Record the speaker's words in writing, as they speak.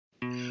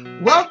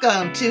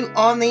Welcome to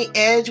On the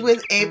Edge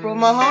with April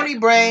Mahoney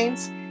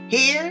Brains.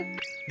 Here,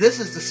 this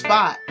is the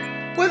spot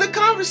where the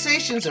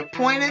conversations are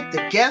pointed,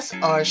 the guests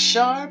are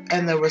sharp,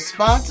 and the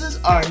responses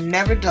are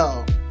never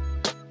dull.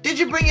 Did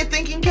you bring your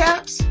thinking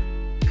caps?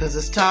 Because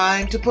it's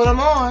time to put them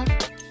on.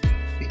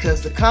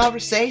 Because the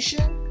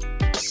conversation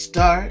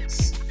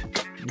starts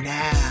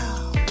now.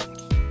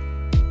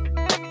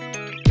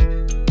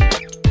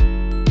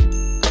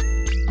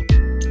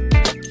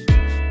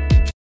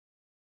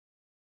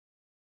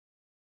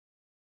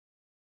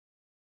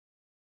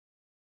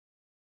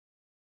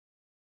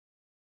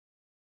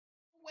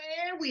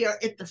 We are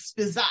at the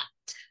Spizot.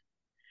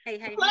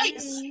 Hey.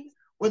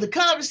 Where the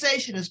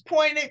conversation is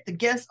pointed, the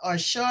guests are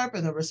sharp,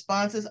 and the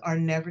responses are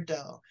never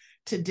dull.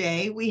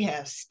 Today, we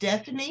have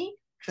Stephaine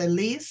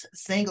Felice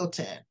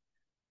Singleton.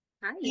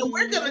 Hi. And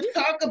we're going to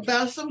talk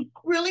about some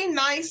really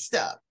nice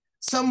stuff.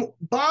 Some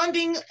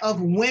bonding of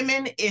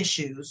women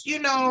issues. You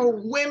know,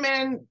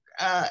 women,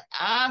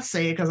 I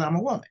say it because I'm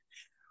a woman.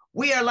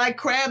 We are like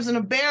crabs in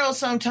a barrel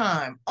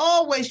sometimes,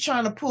 always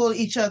trying to pull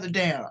each other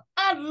down.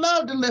 I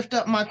love to lift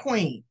up my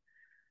queen.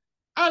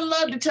 I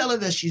love to tell her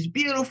that she's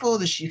beautiful,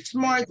 that she's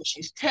smart, that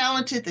she's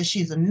talented, that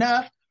she's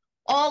enough.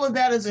 All of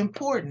that is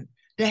important.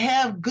 To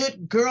have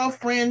good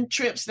girlfriend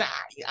trips. Now,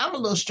 I'm a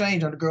little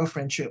strange on the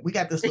girlfriend trip. We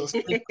got this little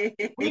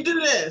we do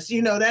this,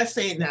 that's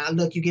saying, now,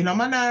 look, you're getting on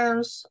my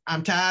nerves.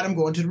 I'm tired. I'm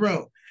going to the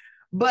room.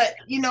 But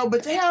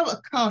to have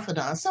a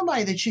confidant,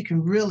 somebody that you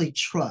can really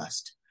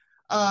trust,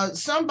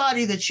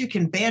 somebody that you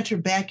can banter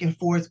back and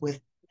forth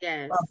with.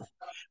 Yes.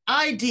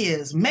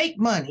 Ideas, make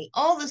money.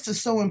 All this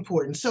is so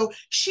important. So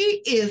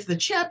she is the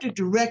chapter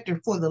director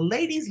for the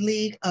Ladies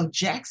League of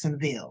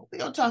Jacksonville. We're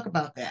going to talk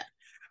about that.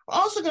 We're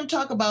also going to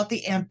talk about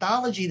the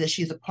anthology that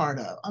she's a part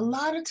of. A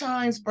lot of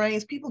times,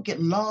 Brains, people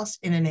get lost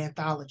in an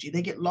anthology.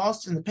 They get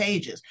lost in the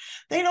pages.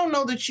 They don't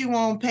know that you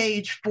on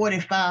page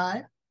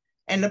 45,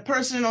 and the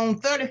person on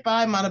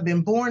 35 might have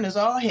been born as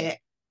all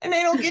heck, and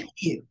they don't get to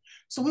you.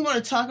 So we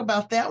want to talk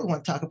about that. We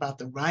want to talk about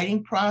the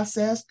writing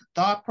process, the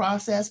thought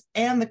process,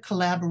 and the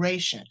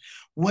collaboration,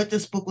 what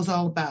this book was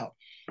all about.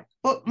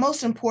 But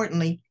most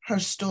importantly, her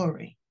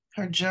story,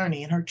 her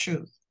journey, and her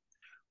truth.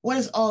 What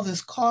has all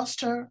this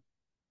cost her,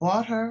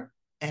 bought her,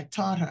 and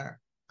taught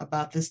her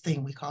about this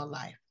thing we call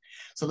life?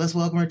 So let's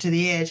welcome her to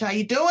the edge. How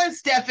you doing,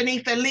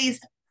 Stephaine Felice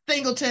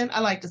Singleton?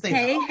 I like to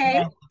say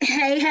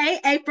Hey,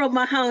 April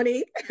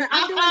Mahoney.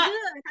 I'm doing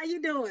good. How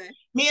you doing?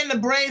 Me and the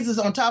Brains is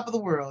on top of the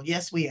world.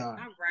 Yes, we are.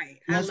 All right.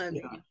 Yes, I love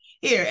you.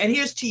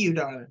 Here's to you,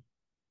 darling.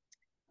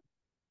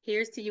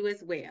 Here's to you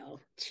as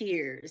well.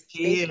 Cheers.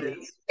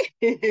 Cheers.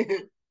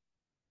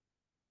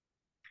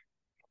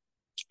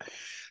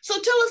 So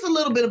tell us a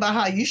little bit about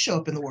how you show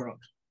up in the world.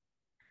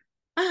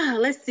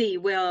 Let's see.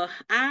 Well,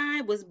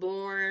 I was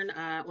born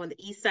on the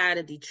east side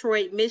of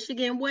Detroit,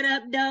 Michigan. What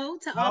up, though?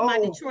 To all my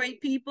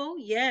Detroit people.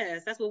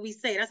 Yes, that's what we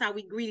say. That's how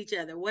we greet each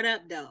other. What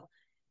up, though?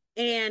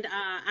 And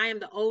I am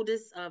the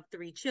oldest of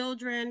 3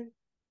 children.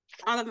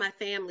 All of my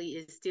family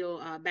is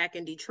still back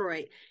in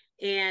Detroit.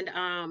 And,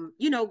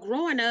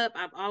 growing up,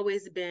 I've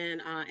always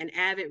been an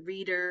avid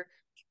reader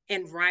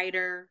and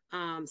writer.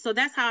 So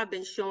that's how I've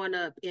been showing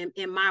up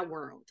in my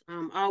world.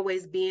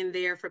 Always being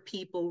there for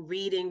people,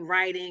 reading,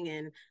 writing,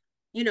 and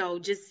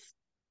just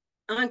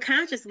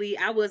unconsciously,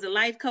 I was a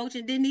life coach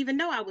and didn't even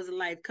know I was a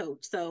life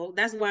coach. So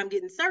that's why I'm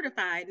getting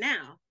certified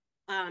now,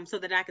 so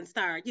that I can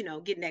start,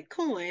 getting that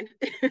coin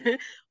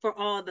for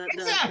all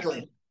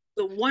the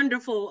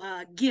wonderful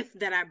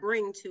gift that I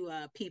bring to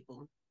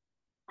people.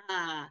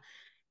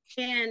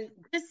 And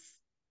just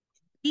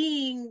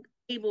being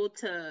able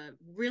to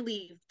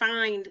really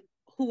find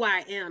who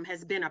I am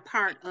has been a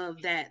part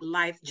of that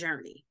life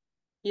journey.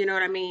 You know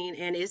what I mean?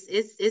 And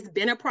it's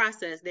been a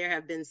process. There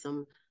have been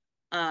some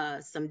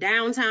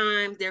down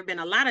times. There have been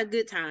a lot of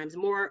good times,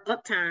 more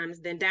up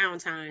times than down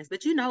times.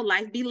 But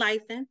life be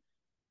lifing,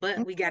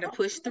 but we got to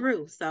push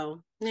through.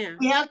 So yeah,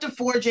 we have to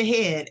forge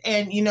ahead,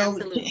 and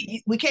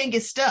Absolutely. we can't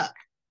get stuck.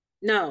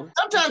 No.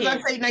 Sometimes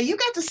I say, now you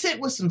got to sit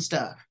with some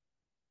stuff,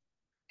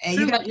 and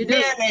True, you got to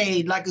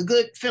marinate like a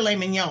good filet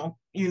mignon.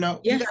 You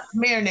got to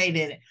marinate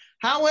in it.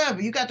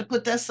 However, you got to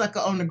put that sucker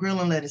on the grill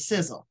and let it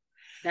sizzle.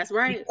 That's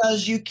right.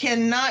 Because you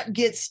cannot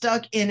get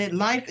stuck in it.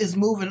 Life is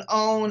moving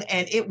on,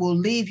 and it will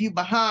leave you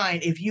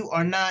behind if you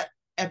are not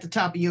at the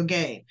top of your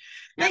game.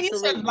 Now,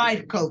 Absolutely. You said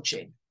life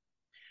coaching.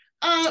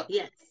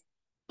 Yes.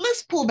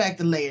 Let's pull back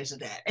the layers of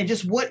that. And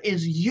just what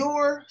is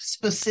your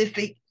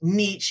specific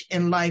niche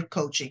in life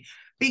coaching?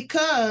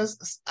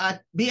 Because I'll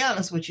be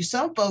honest with you,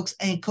 some folks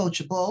ain't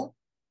coachable.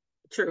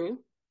 True.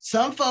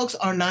 Some folks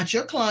are not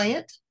your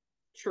client.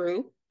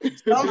 True.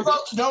 Some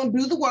folks don't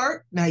do the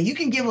work. Now, you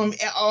can give them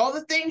all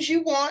the things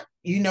you want.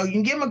 You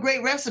can give them a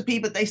great recipe,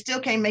 but they still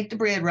can't make the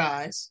bread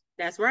rise.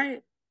 That's right.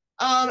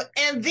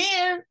 And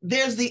then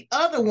there's the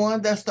other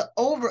one that's the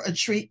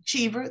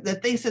overachiever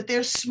that thinks that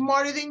they're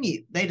smarter than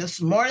you. They're the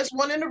smartest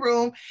one in the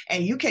room,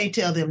 and you can't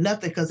tell them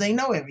nothing because they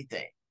know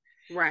everything.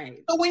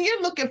 Right. So when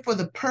you're looking for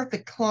the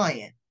perfect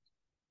client,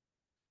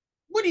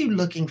 what are you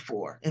looking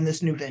for in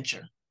this new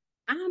venture?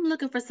 I'm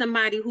looking for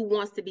somebody who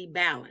wants to be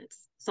balanced.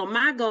 So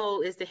my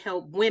goal is to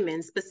help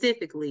women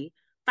specifically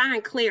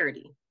find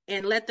clarity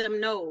and let them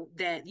know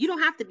that you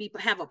don't have to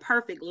have a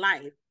perfect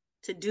life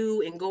to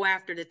do and go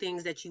after the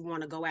things that you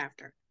want to go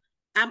after.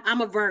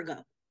 I'm a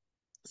Virgo.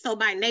 So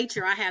by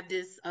nature, I have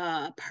this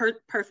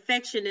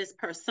perfectionist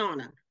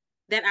persona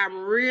that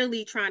I'm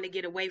really trying to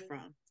get away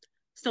from.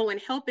 So in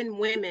helping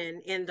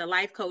women in the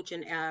life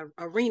coaching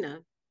arena,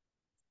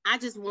 I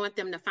just want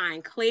them to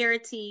find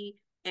clarity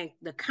and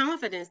the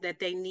confidence that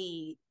they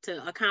need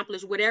to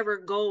accomplish whatever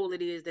goal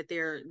it is that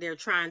they're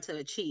trying to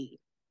achieve.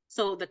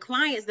 So the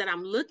clients that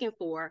I'm looking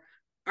for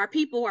are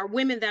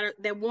women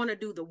that want to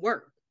do the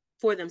work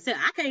for themselves.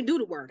 I can't do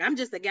the work. I'm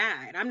just a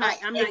guide. I'm not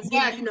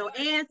giving you no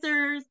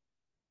answers,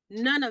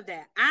 none of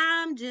that.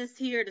 I'm just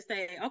here to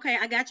say, okay,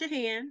 I got your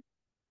hand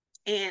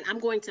and I'm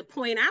going to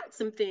point out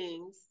some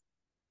things,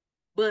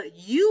 but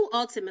you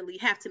ultimately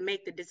have to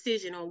make the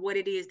decision on what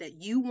it is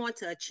that you want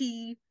to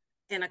achieve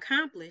and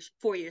accomplish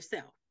for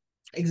yourself.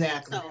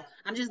 Exactly. So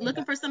I'm just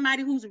looking for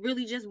somebody who's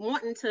really just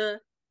wanting to,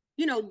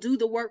 do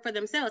the work for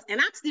themselves.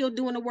 And I'm still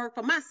doing the work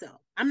for myself.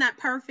 I'm not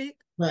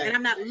perfect, right, and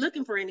I'm not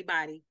looking for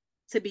anybody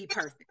to be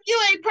perfect. You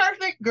ain't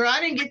perfect, girl.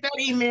 I didn't get that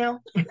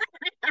email.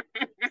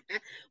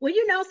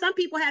 Well, some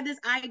people have this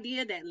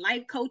idea that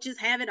life coaches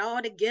have it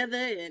all together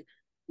and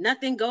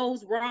nothing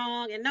goes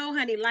wrong. And no,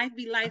 honey, life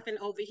be lifing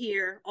over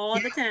here all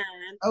the time.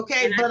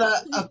 Okay, and but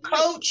a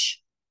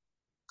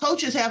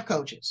coaches have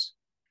coaches.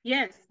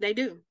 Yes, they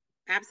do.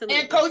 Absolutely.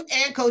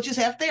 And coaches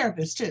have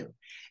therapists too.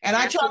 And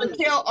I try to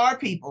tell our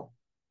people,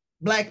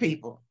 Black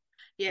people,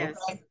 yes,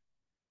 okay?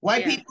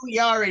 White people,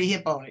 you already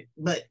hip on it,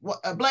 but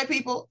Black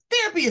people,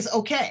 therapy is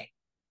okay.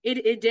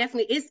 It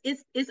definitely is.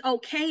 It's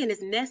okay and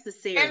it's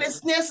necessary. And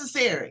it's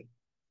necessary,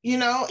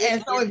 and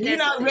so if you're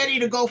not ready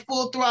to go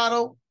full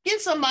throttle, get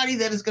somebody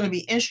that is going to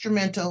be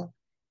instrumental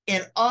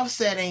in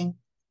offsetting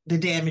the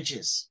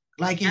damages.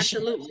 Like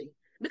absolutely.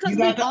 Because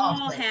we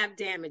all have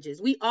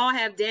damages. We all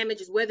have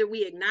damages, whether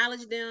we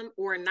acknowledge them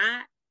or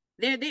not.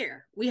 They're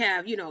there. We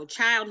have,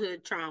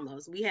 childhood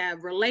traumas. We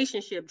have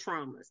relationship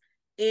traumas.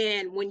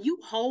 And when you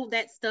hold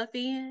that stuff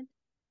in,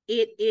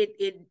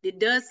 it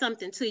does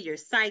something to your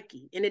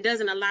psyche, and it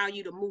doesn't allow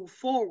you to move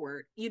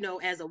forward,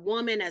 as a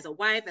woman, as a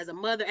wife, as a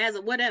mother, as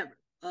a whatever,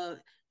 a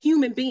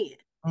human being.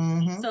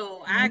 Mm-hmm.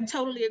 So I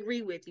totally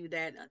agree with you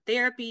that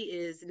therapy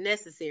is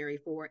necessary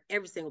for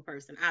every single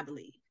person, I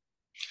believe.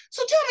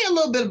 So tell me a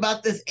little bit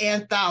about this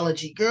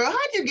anthology, girl.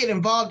 How'd you get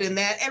involved in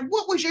that? And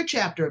what was your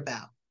chapter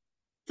about?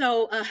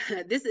 So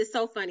this is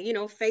so funny.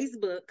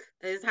 Facebook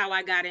is how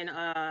I got in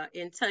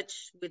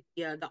touch with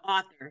the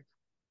author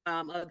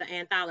of the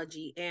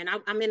anthology. And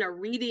I'm in a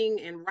reading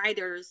and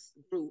writers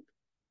group.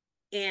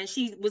 And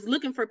she was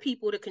looking for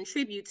people to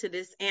contribute to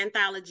this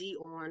anthology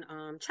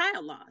on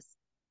child loss.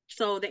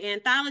 So the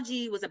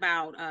anthology was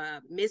about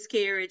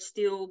miscarriage,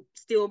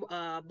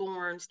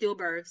 stillborn,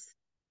 stillbirths,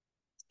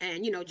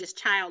 and just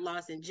child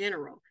loss in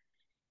general.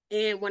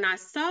 And when I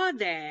saw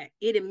that,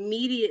 it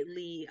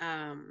immediately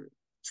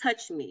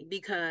touched me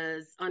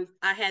because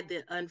I had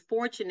the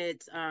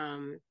unfortunate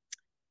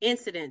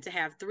incident to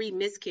have 3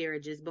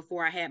 miscarriages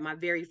before I had my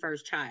very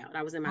first child.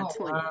 I was in my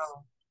 20s.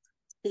 Wow.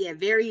 Yeah,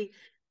 very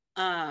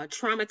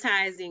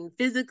traumatizing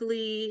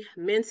physically,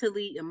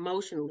 mentally,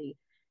 emotionally.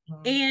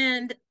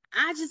 And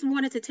I just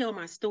wanted to tell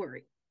my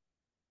story.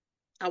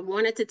 I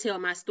wanted to tell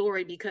my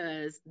story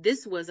because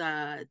this was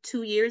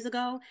 2 years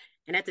ago.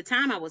 And at the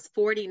time I was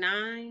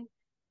 49.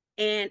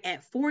 And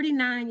at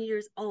 49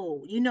 years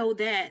old,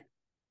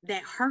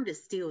 that hurt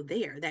is still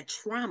there. That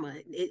trauma,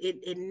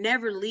 it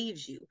never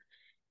leaves you.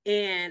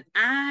 And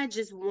I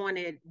just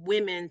wanted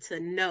women to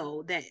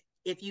know that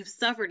if you've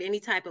suffered any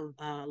type of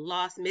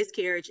loss,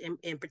 miscarriage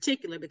in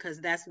particular,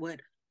 because that's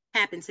what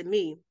happened to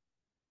me,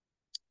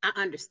 I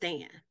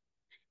understand.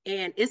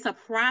 And it's a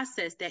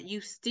process that you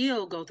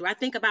still go through. I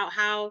think about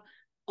how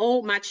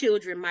old my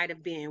children might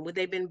have been. Would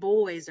they been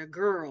boys or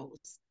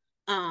girls?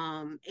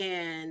 And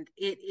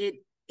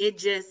it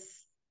just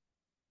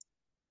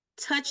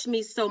touched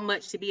me so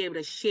much to be able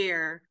to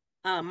share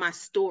my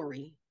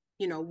story,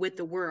 with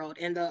the world.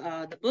 And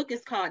the book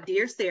is called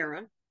Dear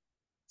Sarah.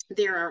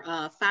 There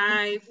are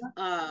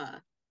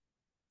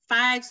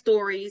five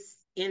stories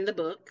in the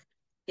book,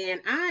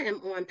 and I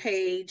am on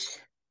page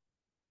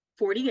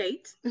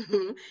 48.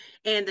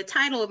 And the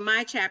title of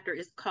my chapter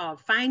is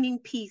called Finding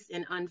Peace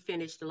in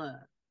Unfinished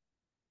Love.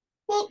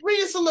 Well,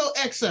 read us a little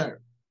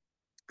excerpt.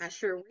 I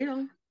sure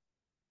will.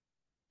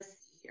 Let's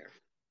see here.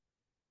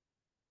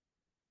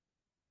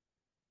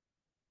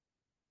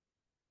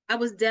 I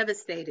was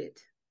devastated.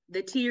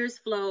 The tears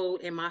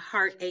flowed and my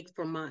heart ached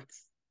for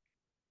months.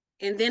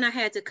 And then I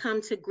had to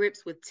come to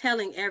grips with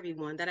telling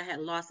everyone that I had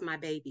lost my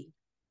baby.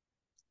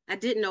 I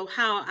didn't know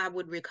how I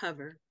would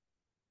recover.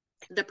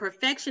 The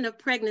perfection of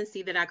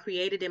pregnancy that I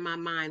created in my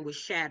mind was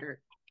shattered.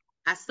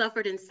 I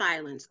suffered in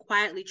silence,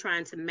 quietly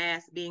trying to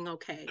mask being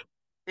okay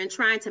and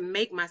trying to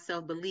make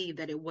myself believe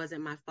that it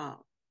wasn't my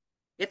fault.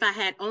 If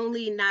I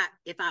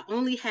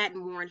only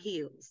hadn't worn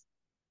heels,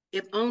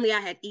 if only I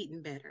had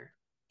eaten better,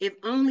 if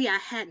only I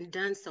hadn't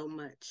done so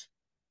much,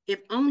 If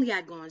only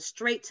I'd gone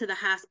straight to the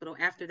hospital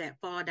after that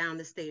fall down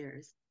the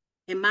stairs.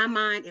 In my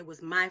mind, it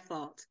was my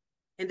fault,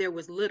 and there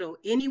was little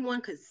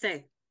anyone could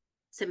say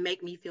to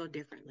make me feel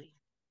differently.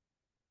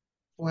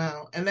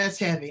 Wow. And that's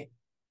heavy,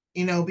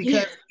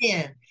 because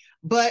again,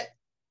 but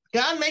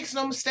God makes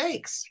no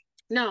mistakes.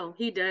 No,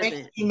 he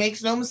doesn't. He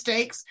makes no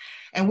mistakes,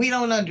 and we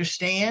don't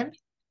understand.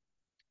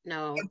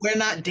 No. We're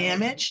not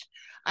damaged.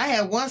 I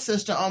had one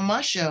sister on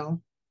my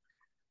show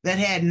that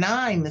had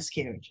 9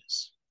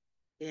 miscarriages.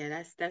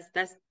 Yeah,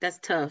 that's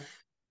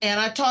tough. And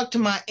I talked to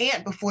my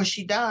aunt before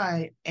she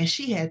died, and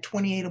she had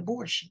 28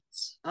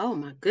 abortions. Oh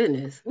my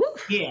goodness. Woo.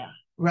 Yeah,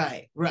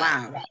 right.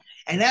 Wow. Right.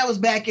 And that was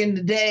back in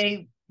the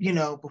day,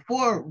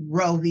 before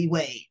Roe v.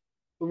 Wade.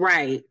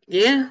 Right.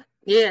 Yeah.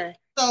 Yeah.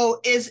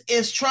 So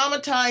it's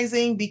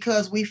traumatizing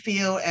because we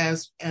feel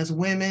as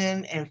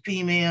women and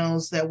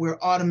females that we're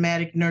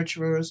automatic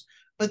nurturers.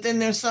 But then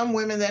there's some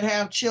women that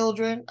have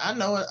children. I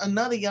know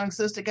another young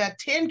sister got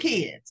 10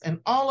 kids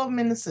and all of them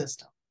in the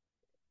system.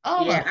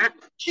 All of them.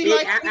 She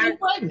likes being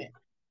pregnant.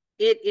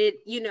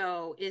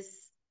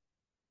 It's,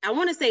 I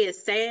want to say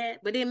it's sad,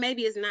 but then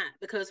maybe it's not,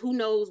 because who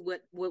knows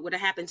what would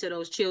have happened to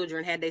those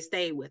children had they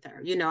stayed with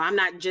her.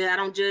 I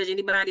don't judge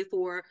anybody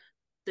for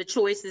the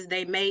choices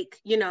they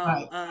make,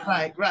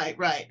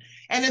 Right.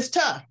 And it's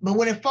tough, but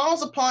when it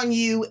falls upon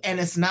you and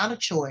it's not a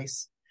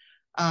choice,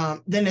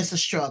 then it's a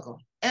struggle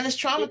and it's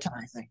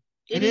traumatizing.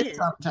 It is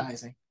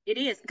traumatizing. It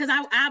is, because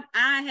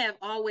I have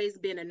always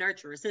been a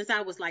nurturer since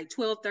I was like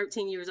 12,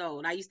 13 years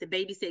old. I used to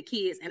babysit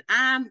kids, and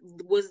I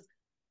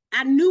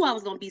knew I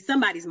was going to be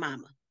somebody's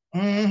mama.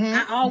 Mm-hmm.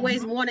 I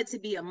always wanted to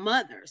be a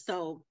mother.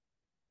 So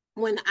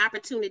when the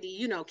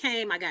opportunity,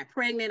 came, I got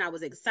pregnant, I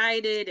was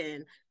excited,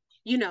 and,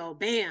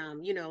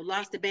 bam,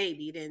 lost a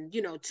baby, then,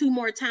 2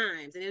 more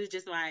times. And it was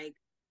just like,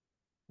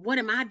 what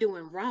am I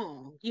doing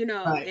wrong?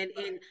 Right.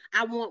 And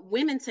I want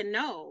women to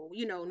know,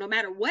 no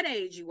matter what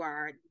age you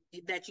are,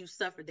 that you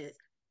suffer this.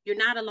 You're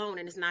not alone,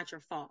 and it's not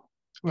your fault.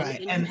 Right.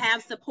 And you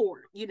have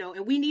support,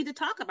 and we need to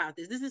talk about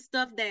this. This is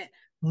stuff that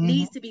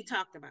needs to be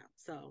talked about.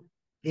 So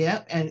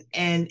yeah,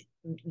 and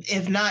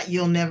if not,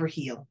 you'll never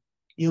heal.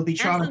 You'll be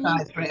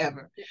traumatized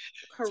forever.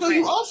 Correct. So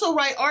you also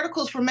write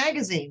articles for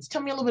magazines.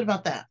 Tell me a little bit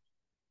about that.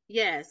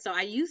 Yeah, so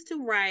I used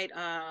to write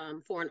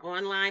for an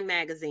online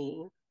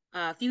magazine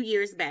a few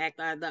years back.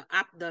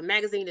 The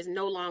magazine is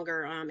no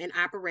longer in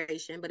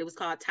operation, but it was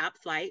called Top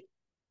Flight.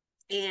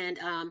 And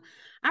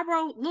I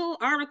wrote little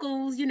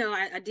articles.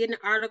 I did an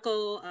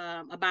article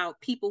about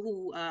people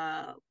who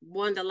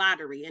won the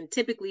lottery, and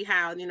typically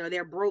how,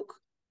 they're broke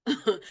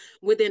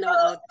within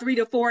a 3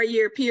 to 4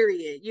 year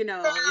period, and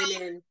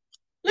then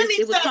let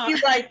me stop you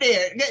right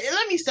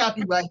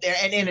there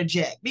and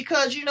interject,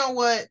 because you know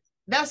what?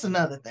 That's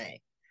another thing.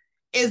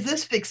 Is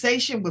this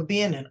fixation with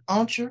being an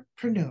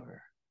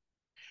entrepreneur.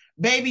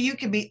 Baby, you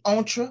can be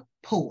ultra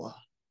poor.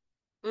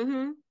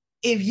 Mm-hmm.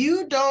 If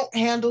you don't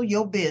handle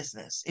your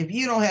business, if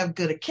you don't have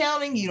good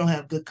accounting, you don't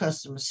have good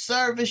customer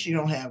service, you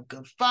don't have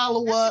good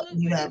follow-up,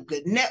 you don't have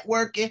good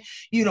networking,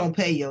 you don't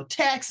pay your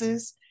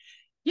taxes.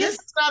 Yes. This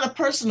is not a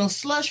personal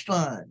slush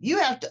fund. You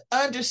have to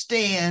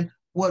understand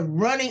what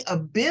running a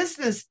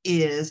business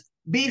is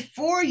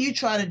before you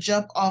try to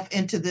jump off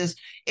into this.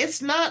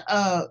 It's not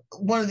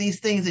one of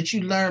these things that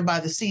you learn by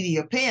the seat of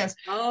your pants.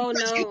 Oh,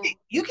 no.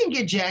 You can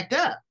get jacked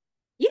up.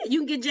 Yeah, you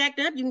can get jacked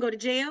up. You can go to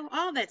jail.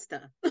 All that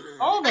stuff.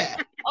 all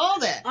that.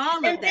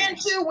 And then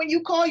too, when you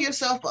call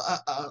yourself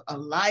a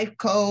life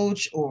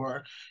coach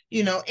or,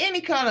 any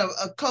kind of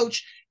a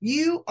coach,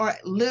 you are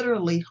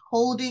literally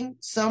holding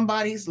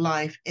somebody's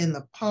life in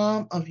the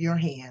palm of your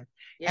hand.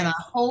 Yes. And I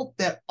hope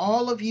that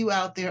all of you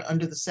out there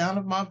under the sound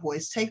of my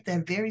voice take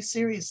that very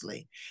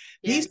seriously.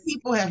 Yes. These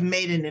people have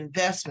made an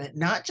investment,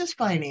 not just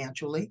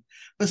financially,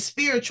 but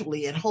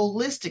spiritually and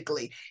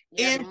holistically,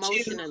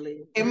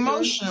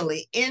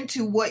 emotionally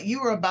into what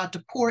you are about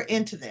to pour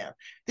into them.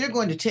 They're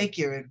going to take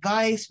your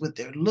advice with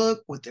their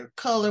look, with their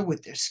color,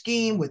 with their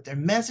scheme, with their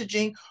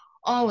messaging,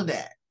 all of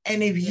that.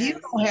 And if you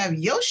don't have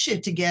your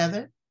shit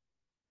together,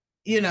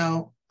 it's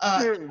not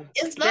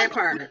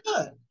going to be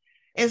good.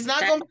 It's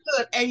not going to be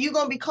good, and you're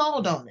going to be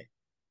called on it.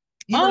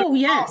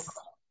 Yes.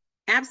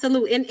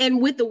 Absolutely. And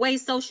with the way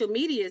social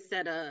media is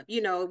set up,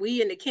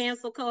 we in the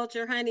cancel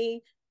culture,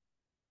 honey,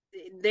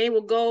 they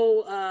will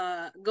go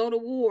to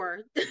war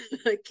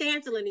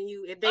canceling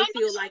you if they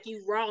feel like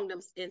you wronged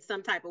them in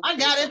some type of way. I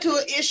got into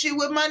an issue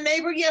with my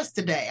neighbor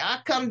yesterday. I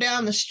come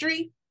down the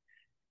street,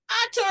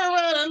 I turn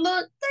around and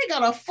look, they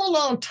got a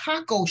full-on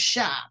taco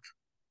shop.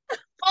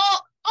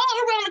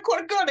 all around the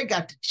corner. Girl, they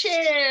got the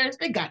chairs,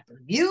 they got the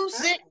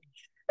music.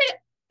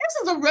 This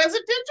is a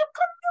residential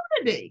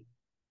community.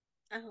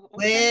 Oh,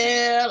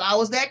 okay. Well, I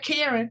was that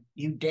Karen.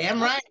 You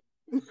damn right.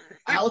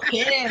 I was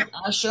Karen.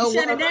 I sure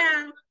shut it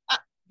down.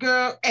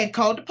 Girl, and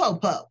called the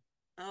po-po.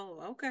 Oh,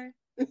 okay.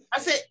 I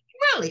said,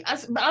 really? I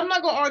said, but I'm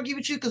not going to argue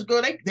with you because,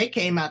 girl, they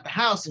came out the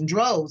house in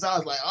droves. I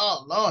was like,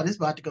 oh, Lord, it's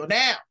about to go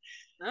down.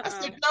 I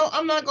said, no,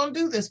 I'm not going to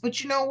do this.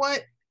 But you know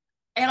what?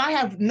 And I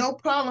have no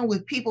problem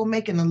with people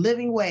making a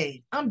living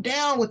wage. I'm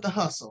down with the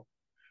hustle.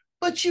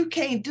 But you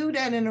can't do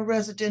that in a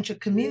residential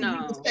community.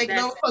 No,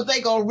 Because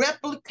they gonna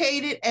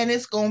replicate it and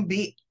it's gonna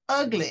be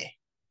ugly.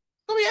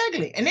 It's gonna be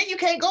ugly. And then you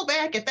can't go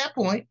back at that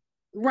point.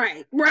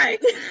 Right.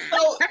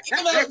 So,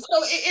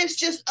 it's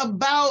just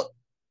about,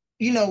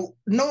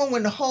 knowing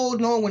when to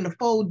hold, knowing when to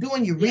fold,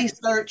 doing your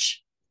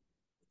research,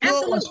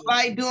 doing what's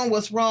right, doing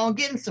what's wrong,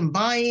 getting some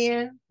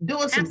buy-in,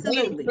 doing some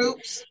Absolutely.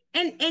 groups.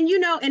 And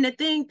and the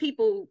thing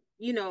people,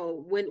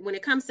 when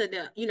it comes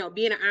to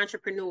being an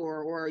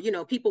entrepreneur or,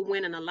 people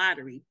winning a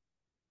lottery,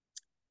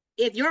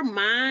 if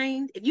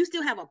you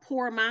still have a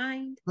poor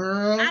mind,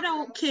 Girl, I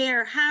don't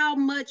care how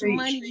much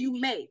money you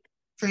make.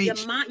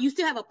 You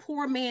still have a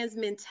poor man's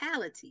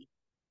mentality.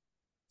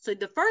 So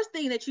the first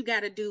thing that you got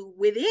to do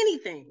with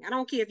anything, I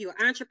don't care if you're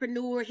an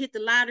entrepreneur, hit the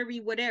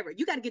lottery, whatever,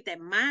 you got to get that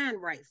mind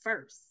right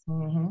first.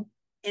 Mm-hmm.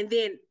 And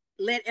then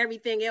let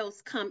everything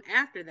else come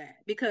after that.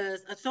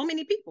 Because so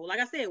many people, like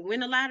I said,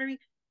 win a lottery.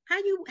 How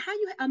you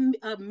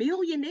a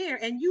millionaire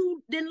and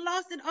you then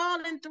lost it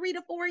all in 3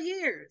 to 4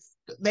 years?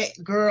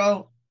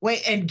 Girl,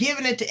 wait, and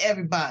giving it to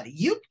everybody.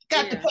 You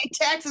got to pay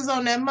taxes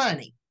on that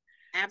money.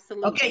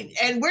 Absolutely. Okay,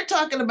 and we're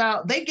talking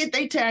about they get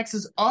their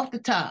taxes off the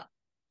top.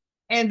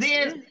 And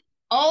then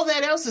all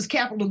that else is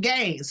capital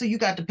gain. So you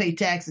got to pay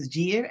taxes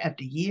year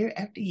after year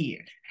after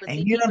year. But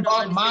and you done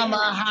bought mama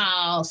a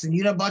house and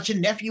you done bought your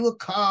nephew a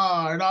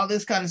car and all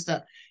this kind of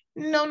stuff.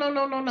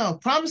 No.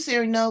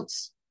 Promissory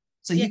notes.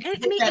 So you can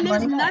get that and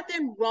money there's back.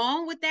 nothing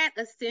wrong with that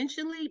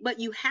essentially, but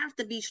you have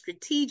to be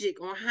strategic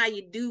on how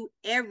you do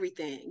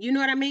everything. You know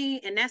what I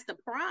mean? And that's the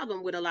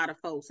problem with a lot of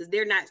folks is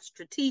they're not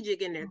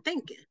strategic in their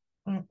thinking.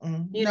 No,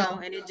 and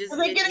it just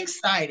they get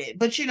excited,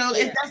 but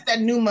that's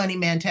that new money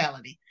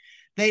mentality.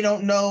 They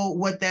don't know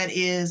what that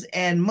is,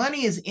 and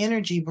money is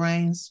energy,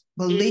 brains.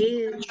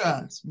 Believe and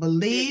trust.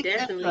 Believe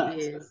and trust.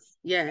 Is.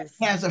 Yes.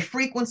 It has a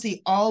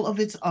frequency all of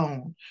its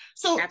own.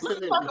 So let's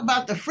talk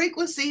about the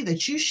frequency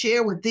that you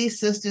share with these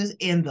sisters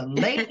in the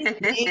Ladies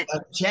League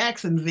of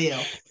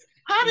Jacksonville.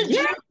 How did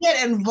you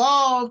get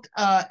involved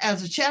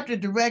as a chapter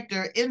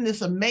director in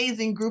this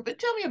amazing group? And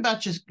tell me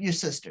about your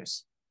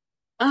sisters.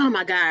 Oh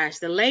my gosh,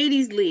 the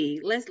Ladies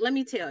League. Let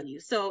me tell you.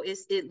 So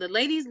the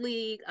Ladies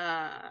League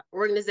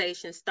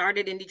organization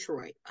started in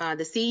Detroit. The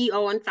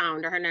CEO and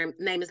founder, her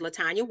name is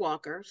LaTanya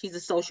Walker. She's a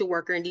social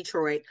worker in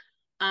Detroit.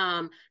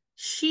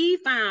 She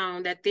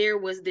found that there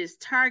was this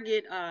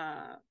target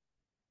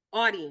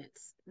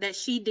audience that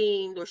she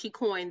deemed, or she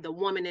coined, the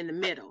woman in the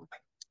middle,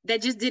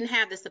 that just didn't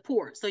have the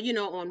support. So,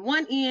 on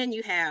one end,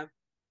 you have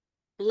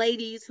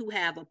ladies who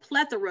have a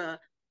plethora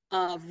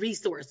of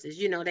resources.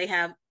 They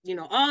have,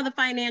 all the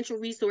financial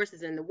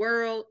resources in the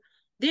world.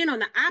 Then on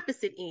the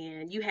opposite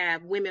end, you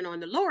have women on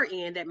the lower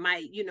end that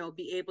might,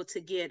 be able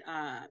to get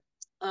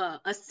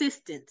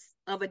assistance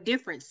of a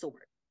different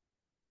sort.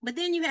 But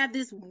then you have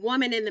this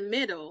woman in the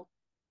middle.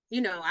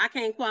 I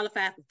can't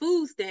qualify for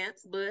food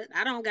stamps, but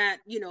I don't got,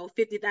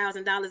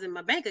 $50,000 in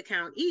my bank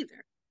account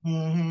either.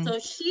 Mm-hmm. So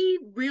she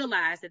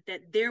realized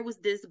that there was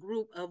this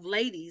group of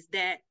ladies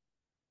that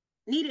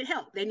needed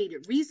help. They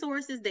needed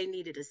resources. They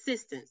needed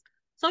assistance.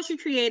 So she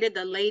created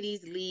the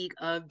Ladies League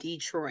of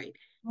Detroit.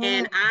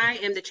 And I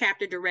am the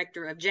chapter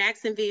director of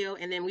Jacksonville.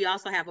 And then we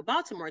also have a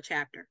Baltimore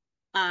chapter.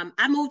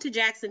 I moved to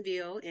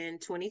Jacksonville in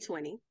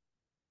 2020.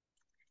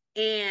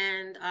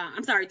 And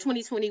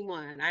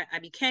 2021. I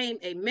became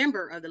a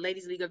member of the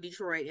Ladies League of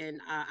Detroit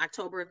in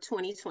October of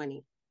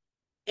 2020.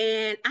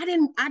 And I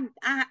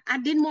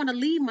didn't want to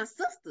leave my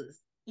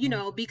sisters,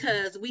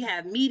 because we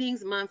have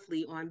meetings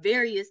monthly on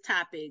various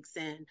topics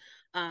and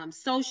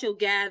social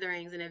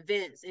gatherings and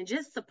events and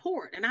just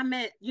support. And I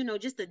met,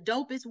 just the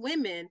dopest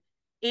women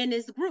in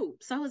this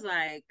group. So I was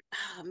like,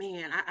 oh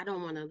man, I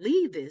don't want to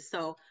leave this.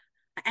 So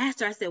I asked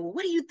her, I said, well,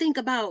 what do you think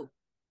about,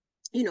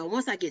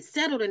 once I get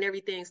settled and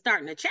everything,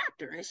 starting a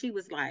chapter? And she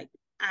was like,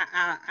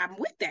 I'm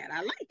with that.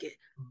 I like it.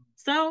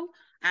 So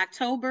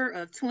October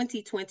of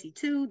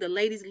 2022, the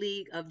Ladies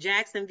League of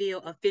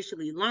Jacksonville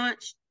officially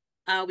launched.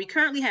 We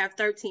currently have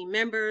 13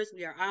 members.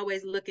 We are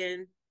always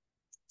looking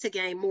to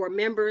gain more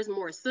members,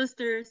 more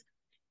sisters.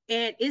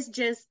 And it's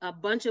just a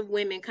bunch of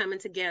women coming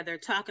together,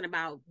 talking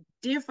about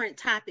different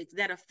topics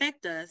that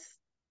affect us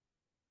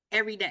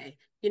every day,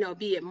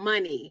 be it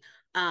money,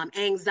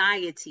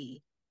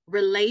 anxiety,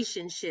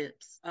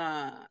 relationships,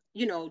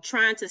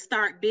 trying to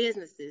start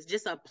businesses,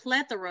 just a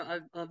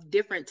plethora of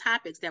different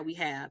topics that we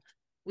have.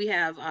 We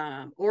have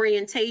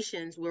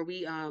orientations where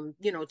we,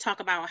 talk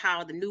about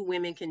how the new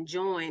women can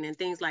join and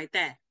things like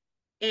that.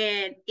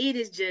 And it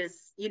is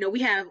just,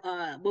 we have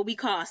what we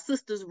call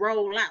Sisters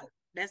Roll Out.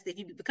 That's if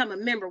you become a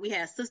member, we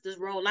have Sisters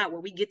Roll Out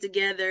where we get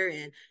together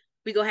and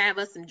we go have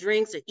us some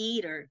drinks or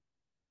eat or,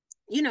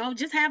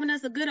 just having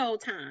us a good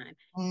old time.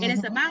 Mm-hmm. And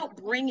it's about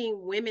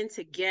bringing women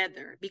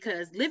together,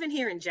 because living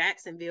here in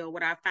Jacksonville,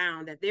 what I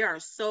found that there are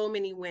so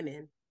many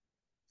women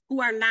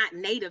who are not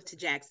native to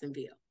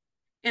Jacksonville.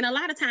 And a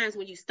lot of times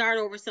when you start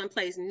over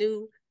someplace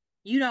new,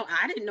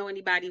 I didn't know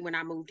anybody when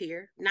I moved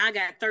here. Now I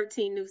got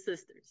 13 new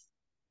sisters.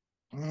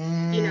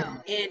 And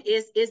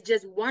it's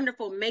just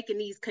wonderful making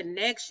these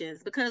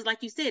connections, because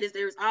like you said,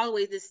 there's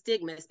always this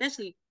stigma,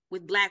 especially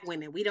with Black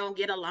women. We don't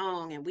get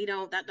along and we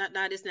don't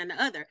this and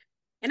the other.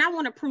 And I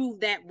want to prove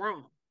that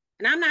wrong.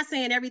 And I'm not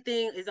saying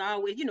everything is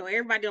always,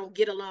 everybody don't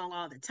get along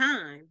all the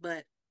time,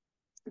 but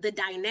the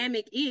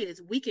dynamic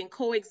is we can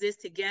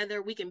coexist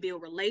together. We can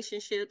build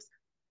relationships,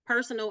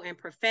 personal and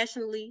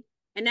professionally.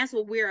 And that's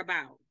what we're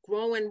about,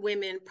 growing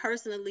women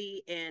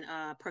personally and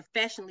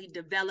professionally,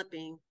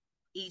 developing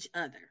each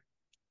other.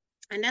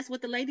 And that's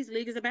what the Ladies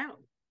League is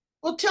about.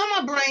 Well, tell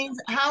my brains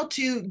how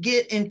to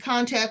get in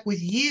contact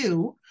with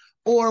you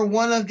or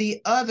one of the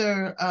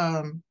other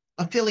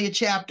affiliate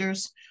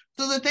chapters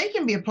so that they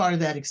can be a part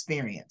of that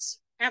experience.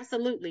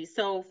 Absolutely.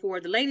 So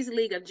for the Ladies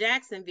League of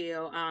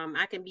Jacksonville,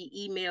 I can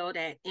be emailed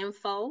at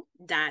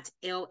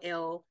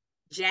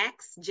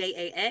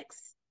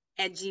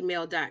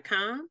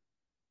info.lljax@gmail.com.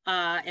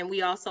 And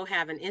we also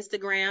have an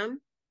Instagram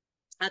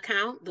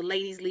account, the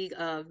Ladies League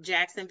of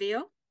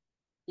Jacksonville.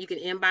 You can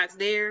inbox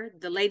there,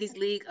 the Ladies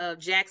League of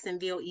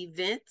Jacksonville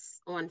events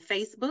on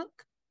Facebook.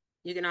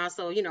 You can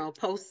also,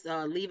 post,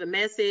 leave a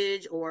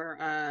message or,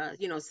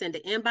 send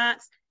an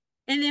inbox.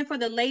 And then for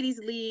the Ladies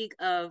League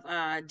of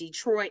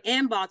Detroit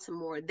and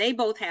Baltimore, they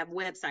both have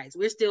websites.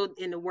 We're still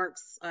in the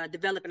works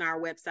developing our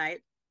website,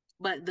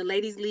 but the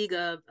Ladies League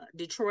of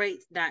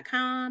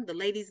Detroit.com, the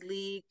Ladies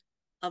League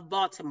of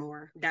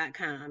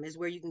Baltimore.com is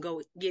where you can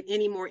go get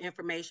any more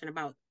information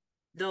about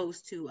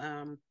those two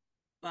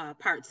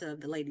parts of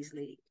the Ladies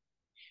League.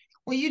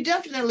 Well, you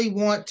definitely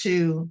want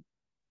to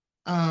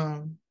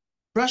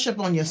brush up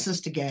on your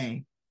sister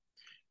game,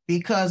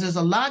 because there's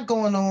a lot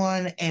going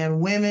on and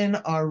women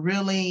are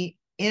really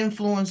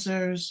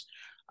influencers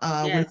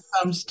when it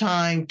comes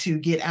time to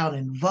get out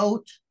and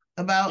vote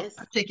about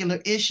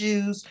particular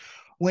issues,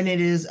 when it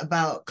is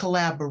about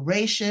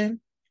collaboration,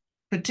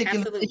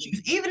 particular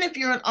issues. Even if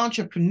you're an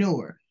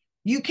entrepreneur,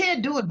 you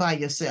can't do it by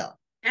yourself.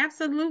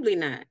 Absolutely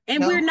not.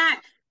 And we're not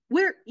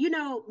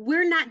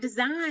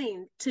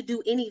designed to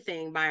do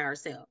anything by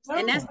ourselves. No.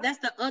 And that's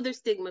the other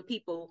stigma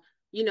people,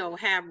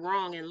 have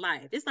wrong in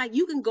life. It's like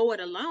you can go it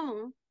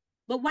alone,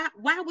 but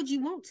why would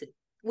you want to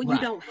when you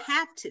don't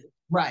have to?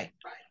 Right.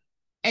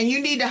 And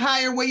you need to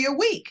hire where you're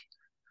weak.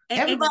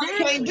 Everybody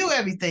can't do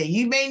everything.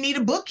 You may need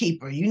a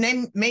bookkeeper. You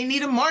may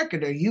need a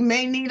marketer. You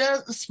may need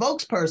a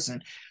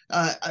spokesperson,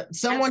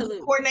 someone to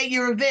coordinate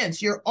your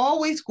events. You're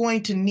always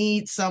going to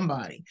need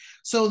somebody.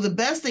 So the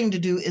best thing to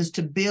do is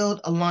to build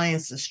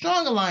alliances,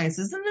 strong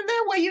alliances. And then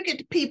that way you get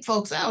to peep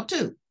folks out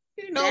too.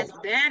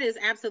 That is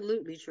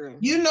absolutely true.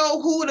 You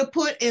know who to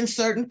put in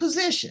certain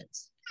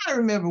positions. I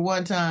remember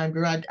one time,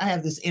 girl, I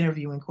have this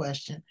interviewing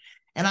question.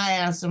 And I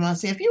asked him, I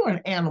said, if you were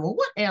an animal,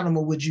 what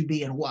animal would you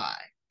be and why?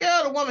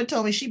 Girl, the woman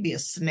told me she'd be a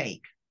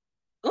snake.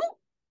 Oh,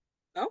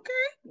 okay.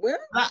 Well,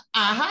 I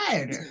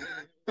hired her.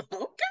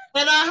 Okay.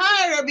 And I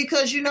hired her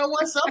because you know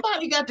what?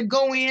 Somebody got to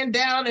go in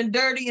down and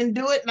dirty and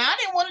do it. And I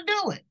didn't want to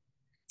do it.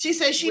 She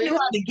said she knew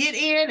how to get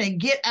in and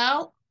get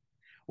out.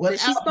 She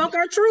spoke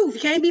her truth.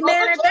 You can't be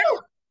mad at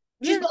that.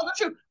 She spoke her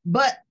truth.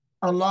 But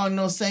along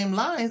those same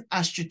lines,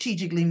 I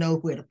strategically know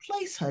where to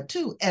place her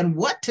too and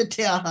what to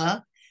tell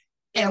her.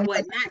 And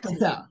what not to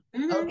tell.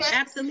 Mm-hmm. Okay?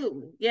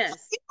 Absolutely.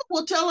 Yes. People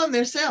will tell them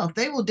themselves.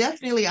 They will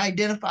definitely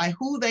identify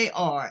who they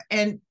are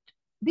and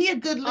be a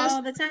good listener.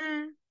 All the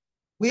time.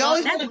 We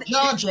always want to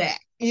jaw jack.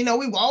 We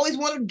always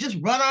want to just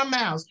run our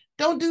mouths.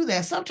 Don't do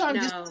that. Sometimes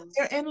just sit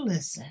there and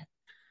listen.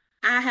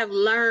 I have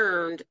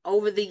learned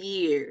over the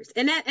years,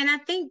 and I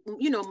think,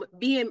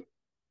 being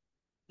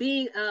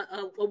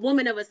a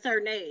woman of a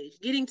certain age,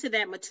 getting to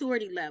that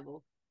maturity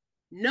level,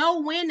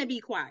 know when to be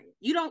quiet.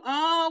 You don't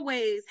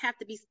always have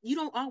to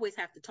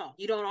talk.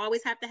 You don't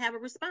always have to have a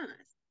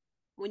response.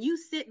 When you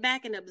sit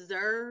back and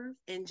observe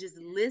and just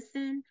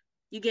listen,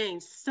 you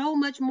gain so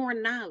much more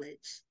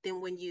knowledge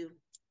than when you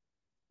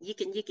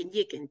can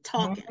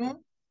talking. Mm-hmm.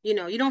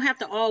 You don't have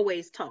to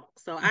always talk.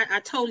 So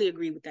I totally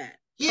agree with that.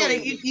 Yeah,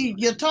 totally.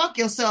 You talk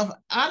yourself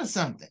out of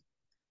something.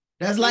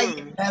 That's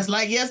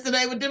like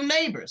yesterday with them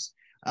neighbors.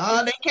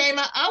 They came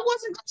out. I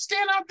wasn't gonna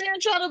stand out there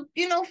and try to,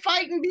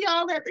 fight and be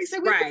all that.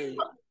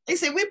 They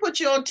said, we put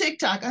you on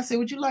TikTok. I said,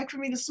 would you like for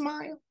me to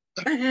smile?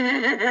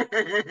 Right.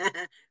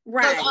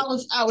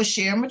 I was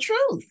sharing my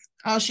truth.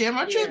 I'll share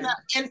my truth.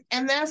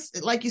 And that's,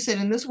 like you said,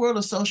 in this world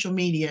of social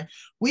media,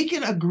 we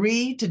can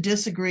agree to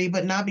disagree,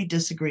 but not be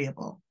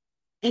disagreeable.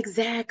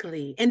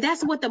 Exactly. And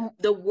that's what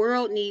the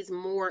world needs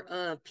more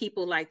of,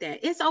 people like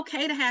that. It's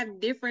okay to have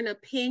different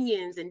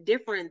opinions and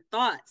different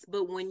thoughts,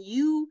 but when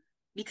you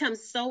become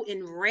so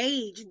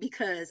enraged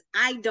because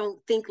I don't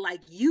think like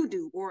you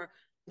do or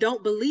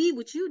don't believe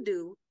what you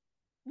do,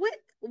 what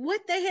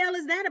the hell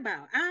is that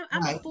about?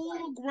 I'm a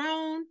full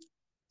grown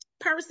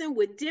person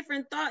with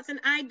different thoughts and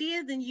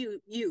ideas than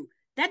you.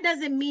 That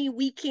doesn't mean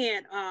we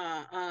can't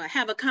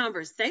have a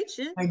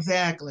conversation.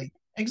 Exactly.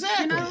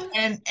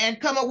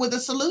 And come up with a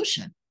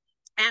solution.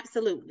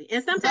 Absolutely.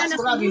 And sometimes That's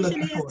the what I'll be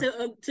solution looking is for.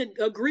 to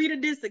agree to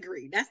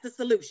disagree. That's the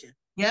solution.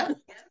 Yeah.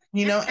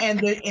 And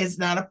there is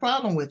not a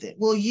problem with it.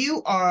 Well,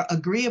 you are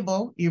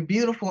agreeable. You're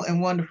beautiful and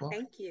wonderful.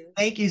 Thank you.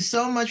 Thank you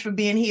so much for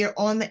being here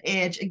on The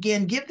Edge.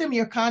 Again, give them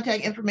your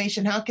contact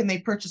information. How can they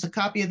purchase a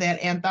copy of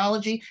that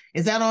anthology?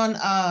 Is that on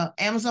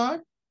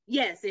Amazon?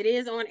 Yes, it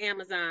is on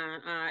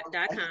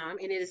Amazon.com,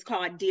 and it is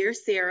called Dear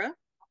Sarah.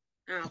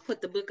 I'll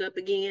put the book up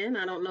again.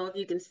 I don't know if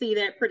you can see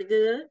that pretty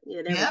good.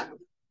 Yeah, there we go.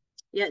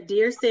 Yeah,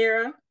 Dear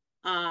Sarah.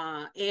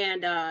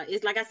 And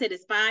it's like I said,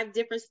 it's 5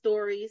 different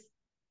stories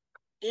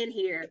in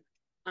here,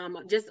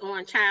 just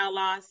on child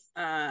loss.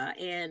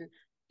 And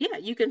yeah,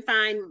 you can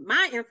find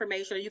my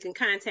information, or you can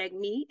contact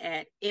me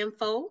at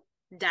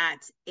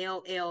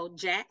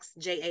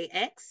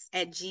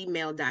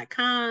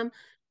info.lljax@gmail.com.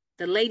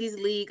 The Ladies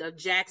League of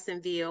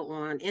Jacksonville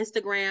on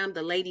Instagram,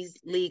 the Ladies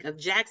League of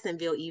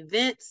Jacksonville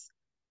events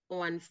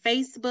on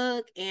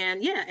Facebook.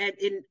 And yeah,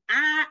 and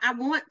I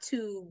want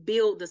to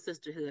build the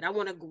sisterhood. I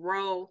want to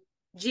grow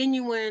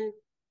genuine,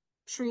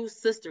 true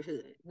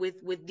sisterhood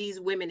with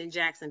these women in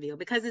Jacksonville,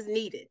 because it's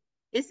needed.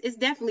 It's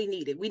definitely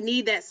needed. We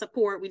need that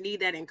support. We need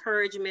that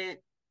encouragement.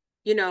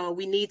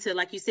 We need to,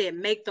 like you said,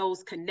 make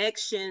those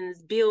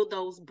connections, build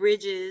those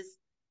bridges,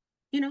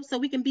 so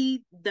we can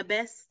be the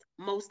best,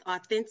 most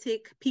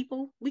authentic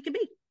people we can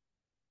be.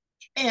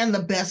 And the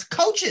best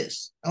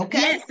coaches. Okay.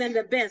 Yes, and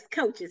the best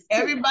coaches too.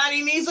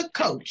 Everybody needs a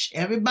coach.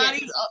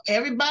 Everybody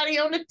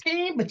on the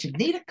team, but you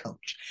need a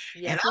coach.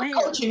 Yes, and I'm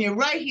coaching you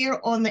right here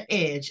on The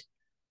Edge.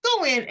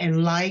 Go in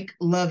and like,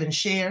 love, and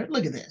share.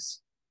 Look at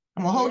this.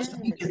 I'm gonna hold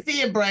you can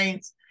see it,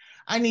 brains.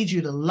 I need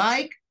you to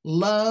like,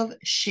 love,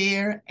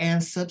 share,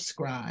 and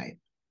subscribe.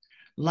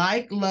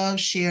 Like, love,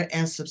 share,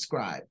 and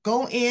subscribe.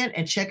 Go in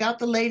and check out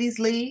the Ladies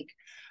League.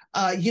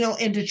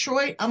 In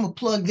Detroit, I'm going to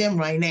plug them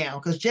right now,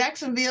 because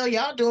Jacksonville,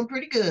 y'all doing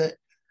pretty good.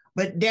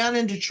 But down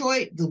in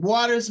Detroit, the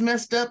water's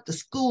messed up, the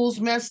school's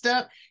messed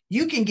up.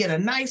 You can get a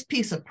nice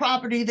piece of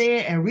property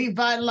there and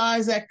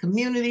revitalize that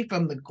community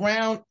from the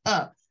ground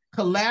up.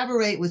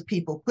 Collaborate with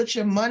people. Put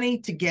your money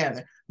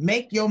together.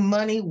 Make your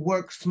money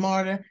work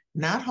smarter,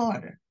 not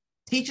harder.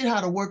 Teach it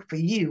how to work for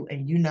you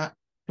and you not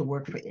to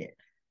work for it.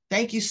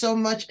 Thank you so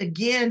much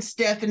again,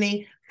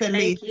 Stephaine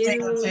Felice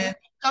Singleton.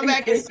 Come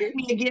back and see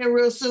me again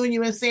real soon.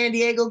 You in San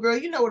Diego, girl.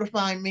 You know where to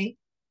find me.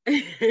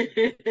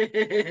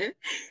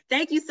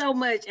 Thank you so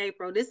much,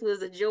 April. This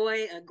was a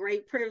joy, a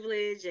great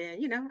privilege. And,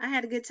 I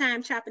had a good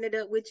time chopping it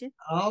up with you.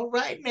 All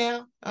right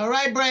now. All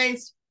right,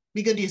 brains.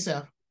 Be good to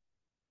yourself.